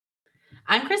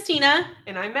I'm Christina.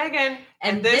 And I'm Megan.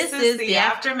 And this is the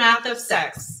Aftermath of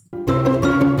Sex.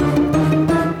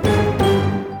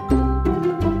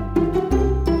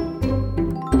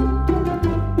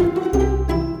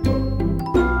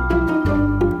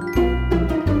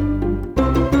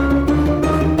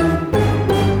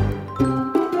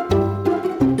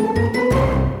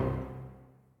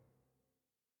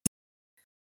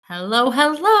 Hello.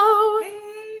 Hey.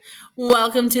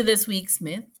 Welcome to this week's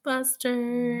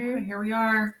Mythbuster. Yeah, here we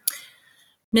are.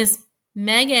 Miss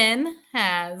Megan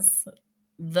has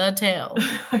the tale.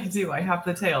 I do. I have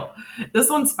the tale. This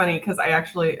one's funny because I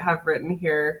actually have written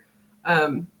here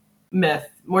myth,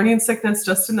 morning sickness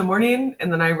just in the morning.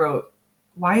 And then I wrote,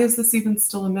 why is this even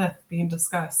still a myth being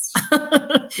discussed?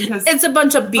 Because it's a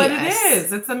bunch of BS. But it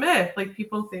is. It's a myth. Like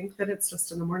people think that it's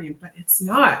just in the morning, but it's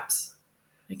not.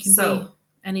 It can be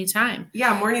anytime.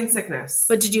 Yeah, morning sickness.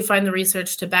 But did you find the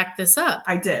research to back this up?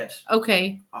 I did.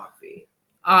 Okay.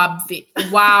 Obvi.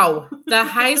 Wow. The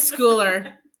high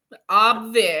schooler.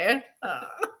 Obvi.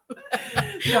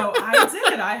 No, I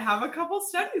did. I have a couple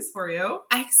studies for you.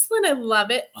 Excellent. I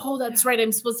love it. Oh, that's right.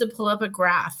 I'm supposed to pull up a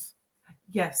graph.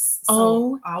 Yes.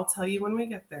 So I'll tell you when we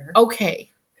get there.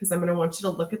 Okay. Because I'm going to want you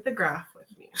to look at the graph with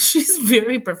me. She's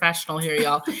very professional here,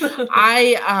 y'all.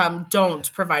 I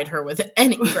don't provide her with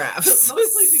any graphs.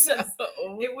 Mostly because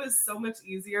it was so much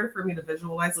easier for me to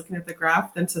visualize looking at the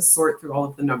graph than to sort through all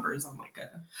of the numbers on like a...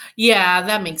 Yeah,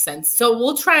 that makes sense. So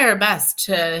we'll try our best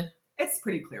to... It's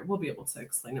pretty clear. We'll be able to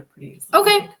explain it pretty easily.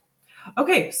 Okay.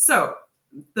 Okay, so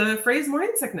the phrase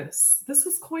morning sickness, this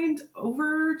was coined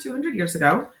over 200 years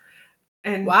ago.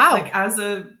 And like as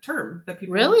a term that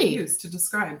people use to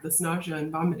describe this nausea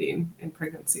and vomiting in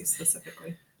pregnancy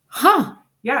specifically. Huh.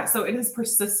 Yeah, so it has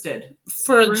persisted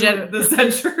for the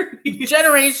centuries.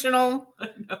 Generational.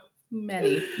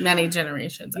 Many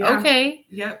generations. Yeah. Okay.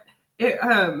 Yep. It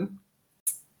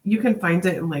you can find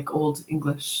it in like old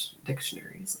English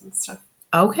dictionaries and stuff.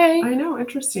 Okay. I know,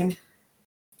 interesting.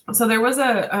 So there was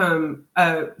a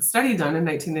study done in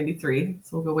 1993.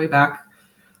 So we'll go way back.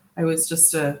 I was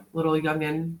just a little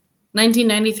youngin.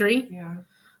 1993? Yeah.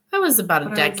 I was about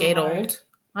a decade old.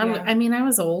 I mean, I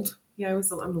was old. Yeah, I'm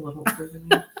a little older than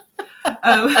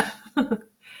you.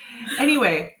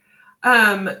 Anyway,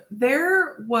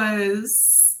 there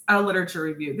was a literature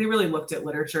review. They really looked at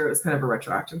literature. It was kind of a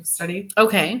retroactive study.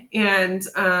 Okay. And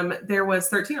there was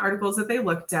 13 articles that they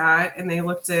looked at, and they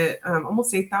looked at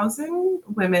almost 8,000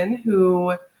 women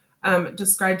who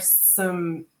described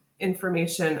some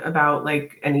information about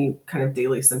like any kind of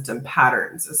daily symptom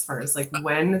patterns as far as like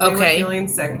when they were feeling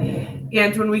sick.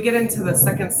 And when we get into the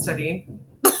second study,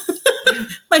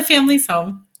 my family's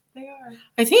home. They are.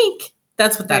 I think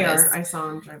that's what that is. I saw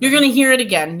them. You're going to hear it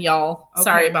again, y'all. Okay.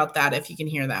 Sorry about that if you can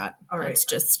hear that. All right. It's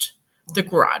just the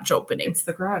garage opening. It's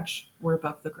the garage. We're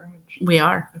above the garage. We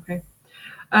are. Okay.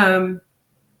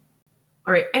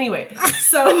 All right. Anyway,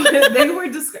 so they were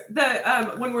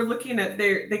when we're looking at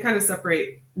they kind of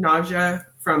separate nausea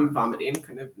from vomiting,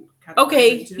 kind of.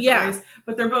 Okay. Yeah. Ways,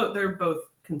 but they're both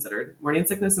considered morning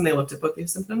sickness, and they looked at both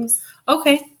these symptoms.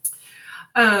 Okay.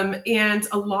 And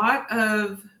a lot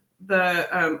of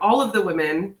the all of the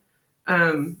women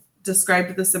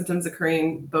described the symptoms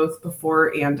occurring both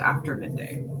before and after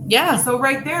midday. Yeah. So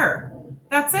right there,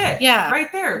 that's it. Yeah.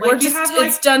 Right there. Like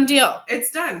it's done deal. It's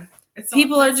done.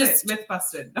 People are just myth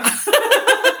busted.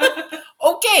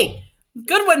 Okay.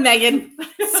 Good one, Megan.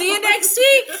 See you next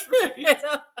week.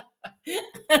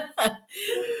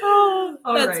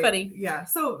 That's funny. Yeah.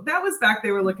 So that was back.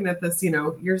 They were looking at this,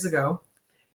 years ago.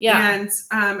 Yeah. And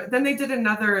then they did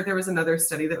there was another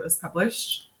study that was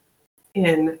published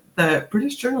in the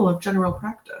British Journal of General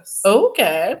Practice.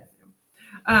 Okay.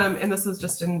 And this was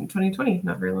just in 2020,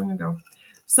 not very long ago.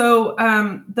 So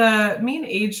the mean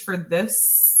age for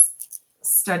this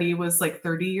study was like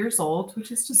 30 years old,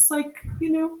 which is just like,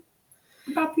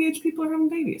 about the age people are having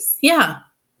babies. Yeah.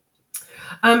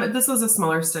 This was a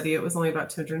smaller study. It was only about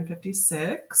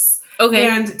 256. Okay.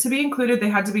 And to be included, they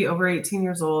had to be over 18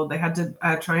 years old. They had to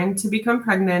trying to become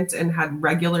pregnant and had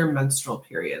regular menstrual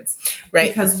periods. Right.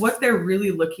 Because what they're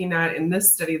really looking at in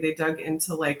this study, they dug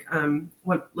into like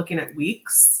looking at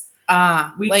weeks.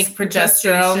 Weeks like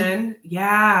progesterone.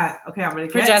 Yeah. Okay. I'm going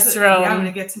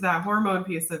to get to that hormone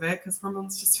piece of it because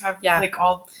hormones just have like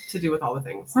all to do with all the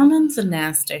things. Hormones are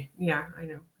nasty. Yeah, I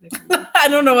know. I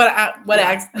don't know what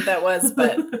accent that was,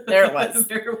 but there it was.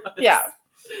 There it was. Yeah.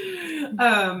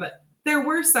 There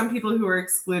were some people who were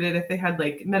excluded if they had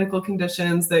like medical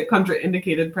conditions that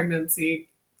contraindicated pregnancy,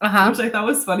 which I thought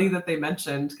was funny that they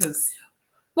mentioned because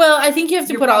Well, I think you have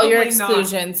to You're put all your probably not.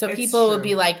 exclusions. So It's people will true.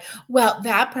 be like, well,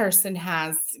 that person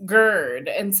has GERD.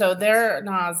 And so their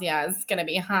nausea is going to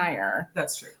be higher.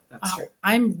 That's true. That's Wow, true.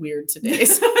 I'm weird today.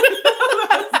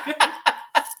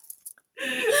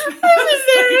 I'm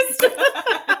embarrassed.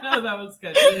 That was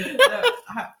good.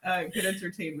 Good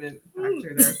entertainment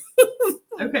factor there.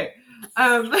 Okay.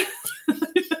 For those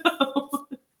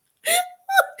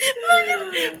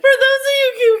of you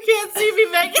who can't see me,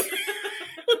 Megan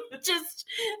just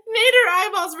made her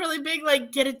eyeballs really big,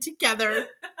 like, get it together.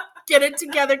 Get it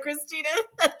together, Christina.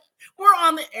 We're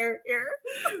on the air here.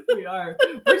 We are.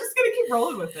 We're just going to keep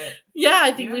rolling with it. Yeah,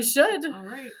 I think we should. All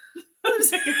right.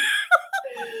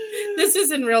 This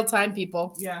is in real time,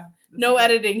 people. Yeah. No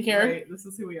editing here. Right. This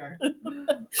is who we are.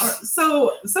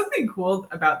 So something cool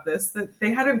about this, that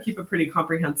they had them keep a pretty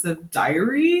comprehensive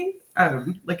diary,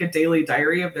 like a daily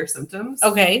diary of their symptoms.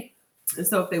 Okay. And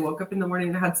so if they woke up in the morning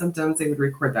and had symptoms, they would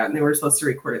record that, and they were supposed to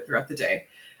record it throughout the day.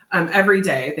 Every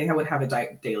day they would have a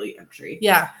daily entry.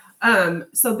 Yeah.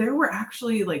 So there were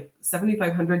actually like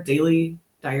 7,500 daily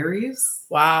diaries.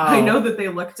 Wow. I know that they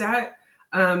looked at,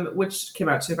 which came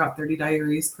out to about 30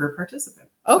 diaries per participant.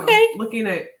 Okay. So looking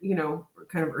at,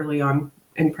 kind of early on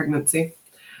in pregnancy.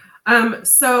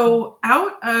 So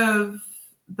out of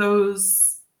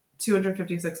those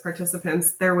 256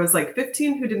 participants, there was like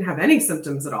 15 who didn't have any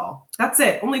symptoms at all. That's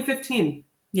it. Only 15.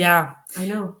 Yeah. I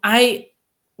know. I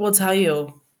will tell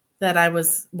you that I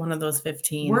was one of those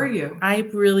 15. Were you? I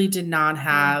really did not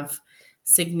have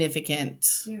significant.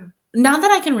 Yeah. Not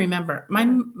that I can remember.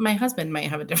 My husband might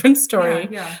have a different story.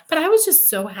 Yeah. But I was just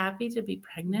so happy to be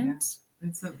pregnant. Yeah.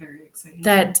 It's very exciting.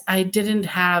 That I didn't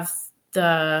have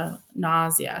the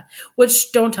nausea,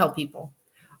 which don't tell people.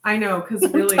 I know, because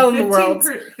really, tell the world.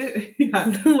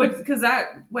 Because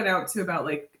that went out to about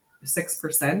like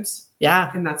 6%.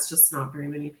 Yeah. And that's just not very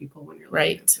many people when you're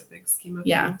right. At the big scheme of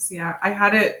yeah. things. Yeah. I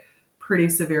had it pretty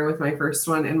severe with my first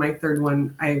one, and my third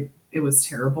one, it was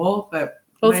terrible. But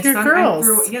both your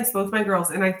girls. Yes, both my girls.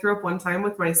 And I threw up one time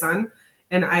with my son,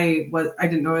 and I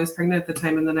didn't know I was pregnant at the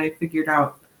time, and then I figured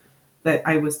out that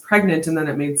I was pregnant, and then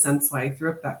it made sense why I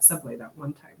threw up that Subway that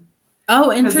one time.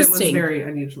 Oh, interesting. Because it was very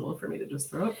unusual for me to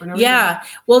just throw up for no reason. Yeah.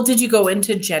 Well, did you go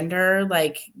into gender,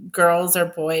 like girls or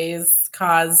boys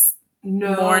cause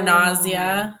more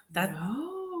nausea?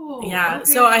 No. Yeah. Okay.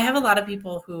 So I have a lot of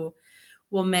people who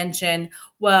will mention,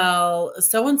 well,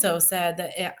 so-and-so said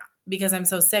that because I'm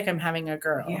so sick, I'm having a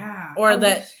girl. Yeah. Or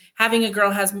that having a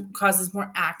girl causes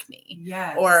more acne.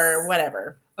 Yes. Or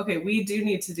whatever. Okay, we do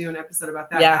need to do an episode about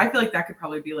that. Yeah. I feel like that could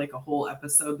probably be like a whole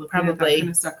episode looking at that Probably. kind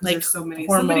of stuff, because Like there's so many.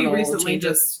 hormonal Somebody recently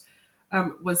changes.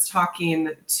 just was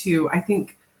talking to, I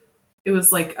think it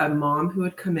was like a mom who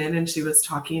had come in, and she was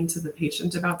talking to the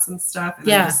patient about some stuff, and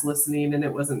Yeah. I was listening, and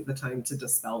it wasn't the time to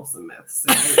dispel some myths,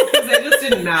 because they just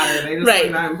didn't matter. They just Right.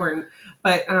 weren't that important.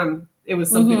 But it was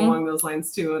something Mhm. along those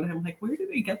lines too, and I'm like, where do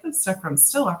they get this stuff from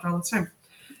still after all this time?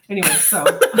 Anyway, so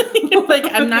like,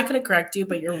 I'm not going to correct you,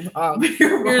 but you're wrong.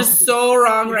 You're You're wrong. so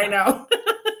wrong Yeah. right now.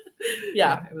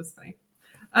 Yeah. It was funny.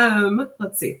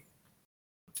 Let's see.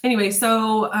 Anyway,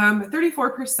 so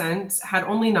 34% had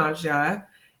only nausea,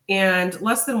 and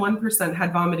less than 1%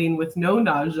 had vomiting with no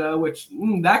nausea, which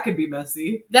that could be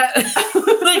messy. That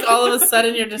like all of a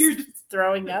sudden you're just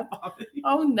throwing up. Vomiting.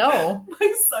 Oh no.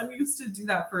 My son used to do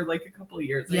that for like a couple of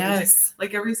years. Yes.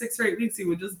 Like every 6 or 8 weeks, he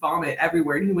would just vomit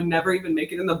everywhere, and he would never even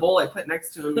make it in the bowl I put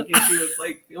next to him in case he was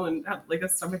like feeling like a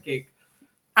stomach ache.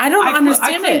 I don't I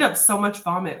understand cleaned it. up so much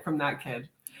vomit from that kid.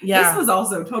 Yeah. This was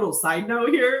also total side note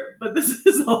here, but this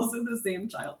is also the same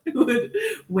child who would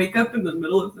wake up in the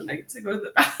middle of the night to go to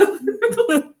the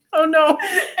bathroom. Oh no.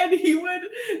 And he would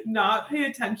not pay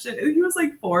attention. And he was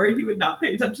like 4. He would not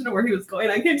pay attention to where he was going.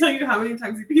 I can't tell you how many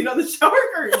times he peed on the shower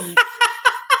curtain.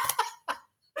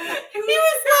 He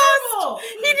was lost.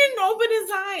 He didn't open his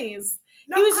eyes.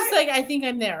 No, He was just like, I think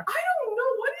I'm there. I don't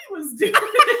know what he was doing.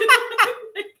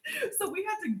 So we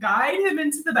had to guide him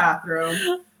into the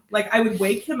bathroom. Like, I would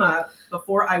wake him up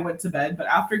before I went to bed, but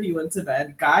after he went to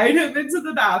bed, guide him into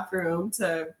the bathroom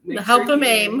to Help him he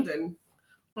aim. aimed. And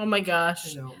Oh my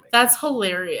gosh. I know, That's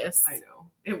hilarious. I know.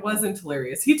 It wasn't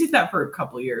hilarious. He did that for a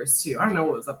couple years too. I don't know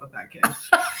what was up with that kid.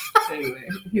 Anyway,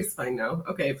 he's fine now.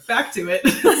 Okay, back to it.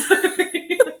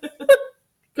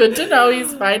 Good to know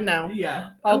he's fine now.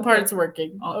 Yeah. All Okay. parts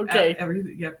working. Okay.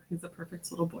 Everything. Yep. He's a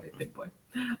perfect little boy, big boy.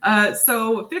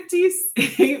 So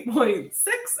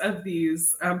 58.6 of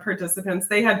these participants,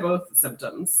 they had both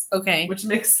symptoms, Okay. which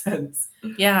makes sense.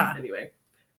 Yeah. Anyway,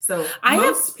 so I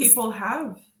most people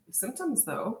have symptoms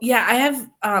though. Yeah, I have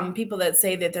people that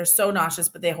say that they're so nauseous,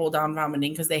 but they hold on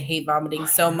vomiting because they hate vomiting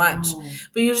so much.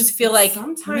 But you just feel But like,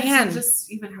 sometimes man, you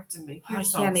just even have to make I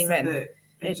yourself can't even. so that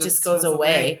It just goes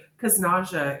away. Because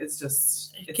nausea is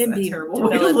just It it's can a be terrible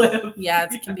way to live. Yeah,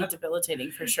 it can be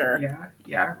debilitating for sure.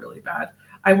 Yeah, really bad.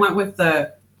 I went with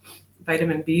the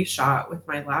vitamin B shot with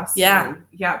my last one.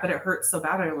 Yeah, but it hurt so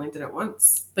bad I only did it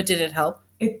once. But did it help?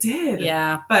 It did.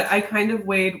 Yeah. But I kind of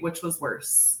weighed which was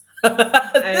worse.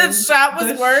 The shot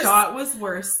was worse? The shot was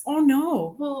worse. Oh,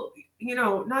 no. Well,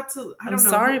 not to, I I'm don't know.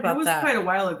 sorry about that. It was that. quite a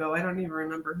while ago. I don't even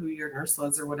remember who your nurse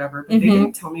was or whatever, but they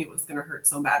didn't tell me it was going to hurt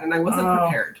so bad. And I wasn't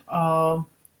prepared. Oh.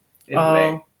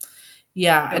 Anyway.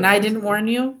 Yeah. And I didn't warn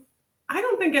you? I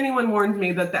don't think anyone warned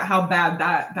me that how bad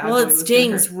that well, it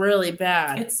stings really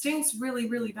bad. It stings really,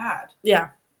 really bad. Yeah.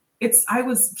 I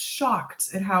was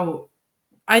shocked at how.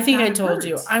 I think I told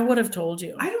you. I would have told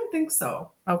you. I don't think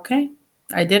so. Okay.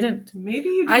 I didn't. Maybe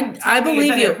you didn't. I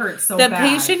believe you. It hurt so the bad.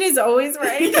 patient is always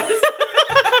right.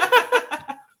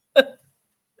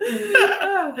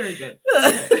 Oh, very good.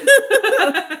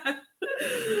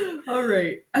 All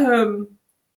right.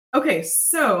 Okay,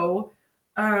 so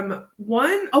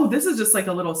this is just like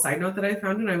a little side note that I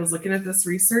found when I was looking at this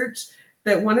research,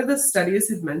 that one of the studies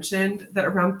had mentioned that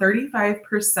around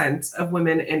 35% of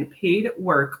women in paid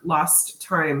work lost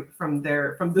time from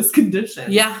this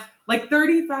condition. Yeah. Like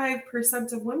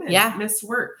 35% of women missed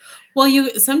work. Well,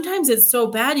 sometimes it's so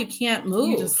bad you can't move.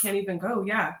 You just can't even go.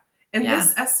 Yeah. And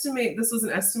this was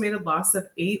an estimated loss of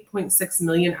 8.6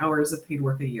 million hours of paid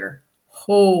work a year.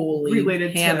 Holy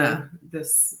related Hannah. to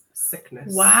this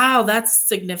sickness. Wow, that's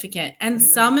significant. And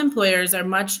some employers are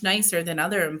much nicer than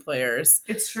other employers.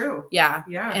 It's true. Yeah.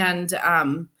 Yeah. And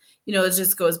it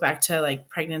just goes back to like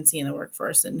pregnancy in the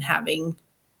workforce and having,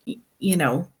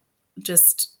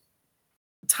 just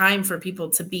time for people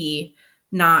to be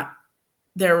not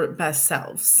their best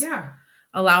selves. Yeah.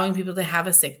 Allowing people to have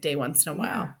a sick day once in a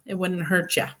while. It wouldn't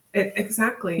hurt you.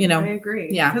 Exactly. I agree.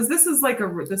 Yeah. Because this is it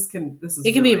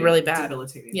can be really bad.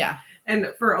 Debilitating. Yeah.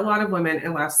 And for a lot of women, it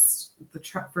lasts the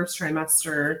first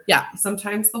trimester. Yeah.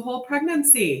 Sometimes the whole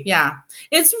pregnancy. Yeah.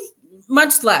 It's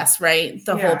much less, right?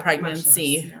 The whole Much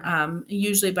pregnancy. less, yeah.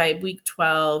 Usually by week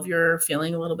 12, you're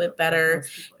feeling a little bit better.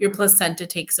 Your placenta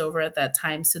takes over at that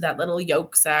time. So that little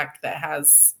yolk sac that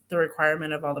has the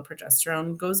requirement of all the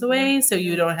progesterone goes away. So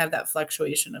you don't have that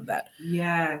fluctuation of that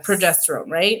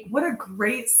progesterone, right? What a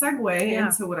great segue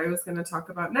into what I was going to talk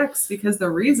about next, because the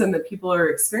reason that people are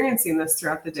experiencing this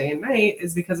throughout the day and night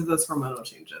is because of those hormonal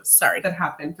changes. That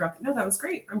happen throughout. No, that was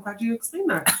great. I'm glad you explained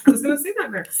that. I was going to say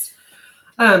that next.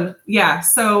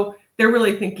 So they're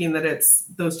really thinking that it's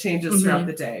those changes throughout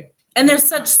the day. And there's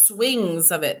such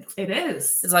swings of it. It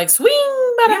is. It's like swing.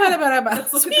 Let's look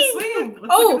at the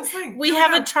swing. We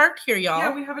have a chart here, y'all.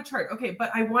 Yeah, we have a chart. Okay,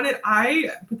 but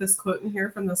I put this quote in here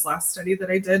from this last study that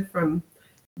I did from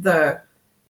the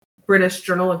British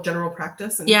Journal of General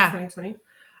Practice in 2020.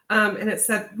 And it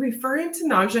said, referring to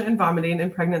nausea and vomiting in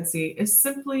pregnancy is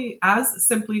simply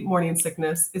morning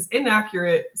sickness is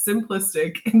inaccurate,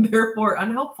 simplistic, and therefore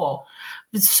unhelpful.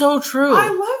 It's so true. I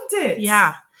loved it.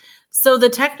 Yeah. So the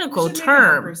technical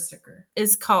term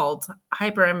is called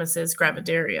hyperemesis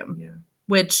gravidarum,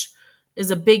 which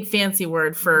is a big fancy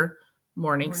word for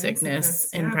morning sickness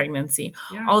in pregnancy.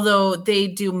 Yeah. Although they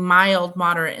do mild,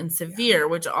 moderate, and severe,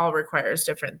 which all requires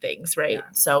different things, right?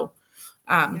 Yeah. So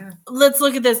let's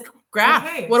look at this graph.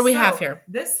 Okay, what do we have here?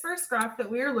 This first graph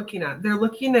that we are looking at, they're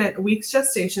looking at weeks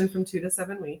gestation from 2 to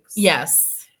 7 weeks.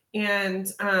 Yes.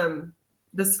 And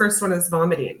this first one is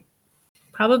vomiting.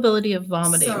 Probability of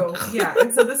vomiting. So,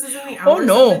 and so this is in the hours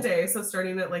of the day. So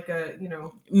starting at like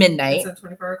midnight. It's at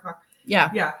 24 o'clock. Yeah.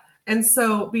 Yeah. And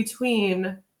so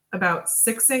between about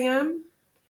 6 a.m.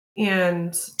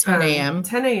 and 10 a.m.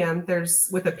 10 a.m. there's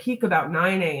with a peak about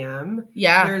 9 a.m.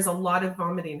 Yeah. There's a lot of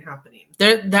vomiting happening.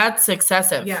 That's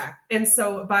excessive. Yeah. And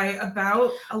so by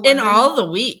about 11, in all the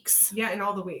weeks. Yeah, in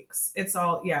all the weeks. It's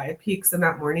all it peaks in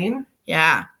that morning.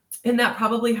 Yeah. And that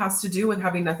probably has to do with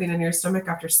having nothing in your stomach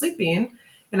after sleeping.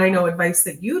 And I know advice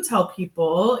that you tell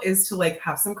people is to like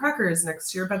have some crackers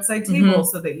next to your bedside table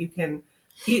so that you can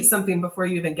eat something before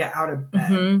you even get out of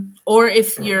bed. Or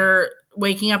if you're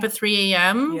waking up at 3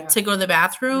 a.m. to go to the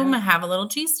bathroom, have a little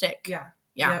cheese stick.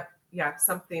 Yeah,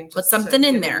 something. Put something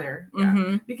in there.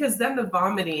 Yeah. Because then the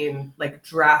vomiting like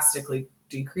drastically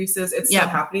decreases. It's still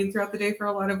happening throughout the day for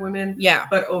a lot of women. Yeah.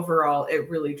 But overall, it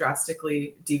really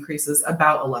drastically decreases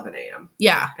about 11 a.m.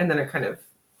 Yeah. And then it kind of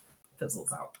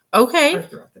fizzles out. Okay.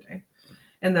 Throughout the day.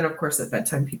 And then, of course, at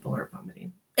bedtime, people are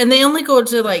vomiting. And they only go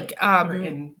to like or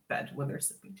in bed when they're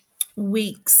sleeping.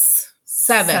 Weeks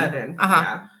 7.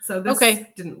 Yeah. So this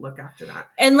Okay. didn't look after that.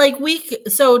 And like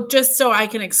so just so I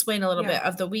can explain a little Yeah. bit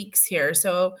of the weeks here.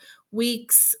 So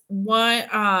weeks 1,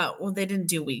 well, they didn't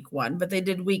do week 1, but they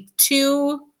did week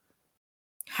 2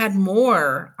 had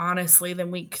more, honestly,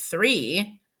 than week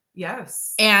 3.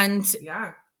 Yes. And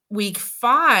yeah. week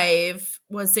 5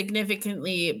 was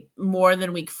significantly more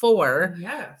than week 4.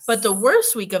 Yes. But the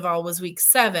worst week of all was week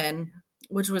 7,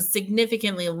 which was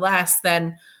significantly less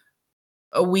than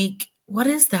a week. What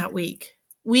is that week?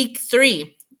 Week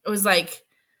 3. It was like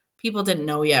people didn't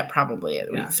know yet, probably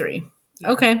at Yeah. week 3.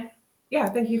 Yeah. Okay. Yeah,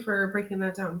 thank you for breaking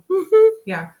that down. Mhm.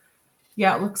 Yeah.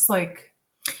 Yeah, it looks like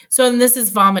So, and this is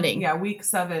vomiting. yeah, week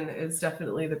 7 is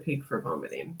definitely the peak for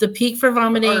vomiting. The peak for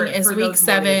vomiting Or is for week those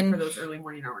 7. for those early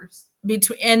morning hours.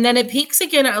 And then it peaks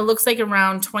again. It looks like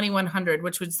around 2100,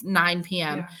 which was 9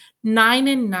 p.m. Yeah. 9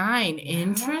 and 9. Yeah,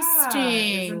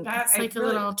 Interesting. isn't that- It's like I a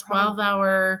really little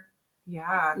 12-hour.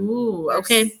 Yeah. Ooh, There's-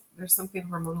 okay. There's something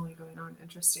hormonally going on.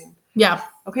 Interesting. Yeah.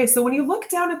 Okay, so when you look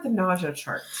down at the nausea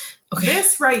chart, Okay.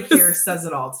 this right here says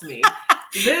it all to me.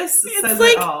 This It's says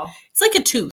like- it all. It's like a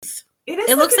tooth.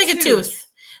 It Looks like a tooth.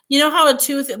 You know how a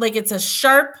tooth, like it's a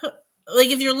sharp, like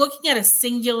if you're looking at a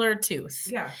singular tooth,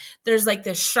 Yeah. there's like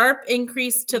this sharp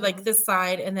increase to like this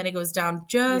side, and then it goes down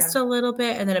just a little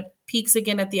bit, and then it peaks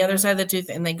again at the other side of the tooth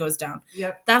and then goes down.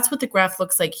 Yep. That's what the graph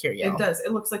looks like here, y'all. It does.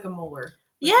 It looks like a molar.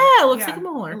 Yeah, it looks like a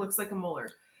molar. It looks like a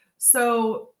molar.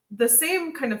 So the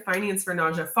same kind of findings for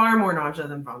nausea, far more nausea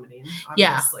than vomiting,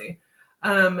 Yeah. obviously.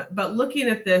 But looking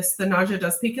at this, the nausea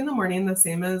does peak in the morning, the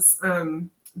same as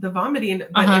the vomiting,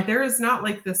 but there is not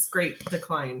like this great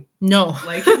decline. No,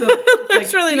 Like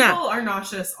it's really people not. are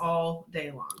nauseous all day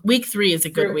long. Week 3 is a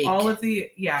good Through week. All of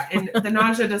the and the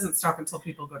nausea doesn't stop until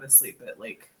people go to sleep at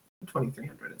like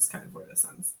 2300 is kind of where this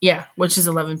ends. Yeah, which is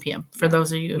 11 p.m. for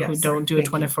those of you who Yes, don't do a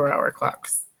thank you. 24-hour clock.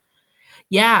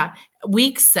 Yeah,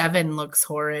 week 7 looks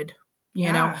horrid.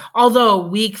 You know, Yeah. although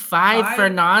week 5 for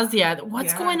 5, nausea,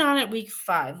 what's yeah. going on at week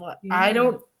 5? What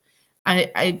Yeah.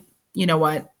 I you know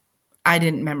what? I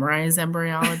didn't memorize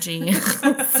embryology.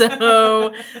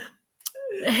 So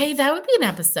hey, that would be an I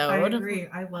episode. agree.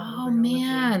 I love Oh, embryology.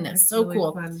 man, It's so really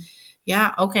cool. fun.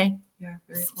 Yeah, okay. Yeah,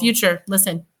 very cool. Future,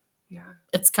 listen, Yeah.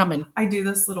 it's coming. I do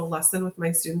this little lesson with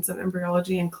my students in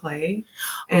embryology and clay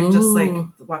and just like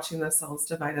Ooh. watching the cells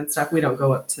divide and stuff. We don't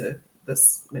go up to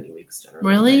this many weeks generally.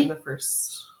 Really? but in the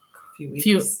first few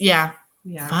weeks. Yeah,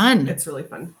 Yeah. fun. It's really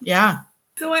fun. Yeah.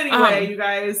 So anyway, you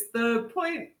guys, the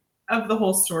point of the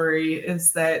whole story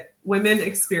is that women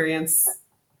experience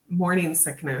morning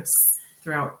sickness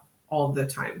throughout all the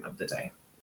time of the day.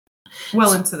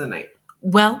 Well into the night.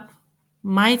 Well,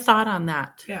 my thought on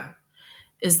that Yeah.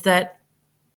 is that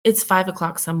it's 5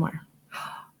 o'clock somewhere.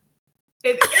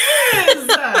 It is. I just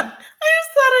thought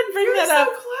I'd bring You're that so up.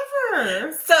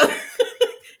 clever.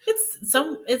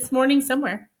 So it's morning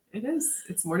somewhere. It is.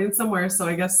 It's morning somewhere, so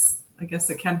I guess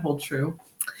it can hold true.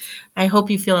 I hope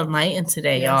you feel enlightened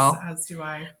today, y'all. As do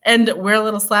I. And we're a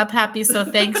little slap happy, so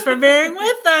thanks for bearing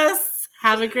with us.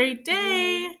 Have a great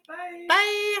day. Bye.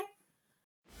 Bye.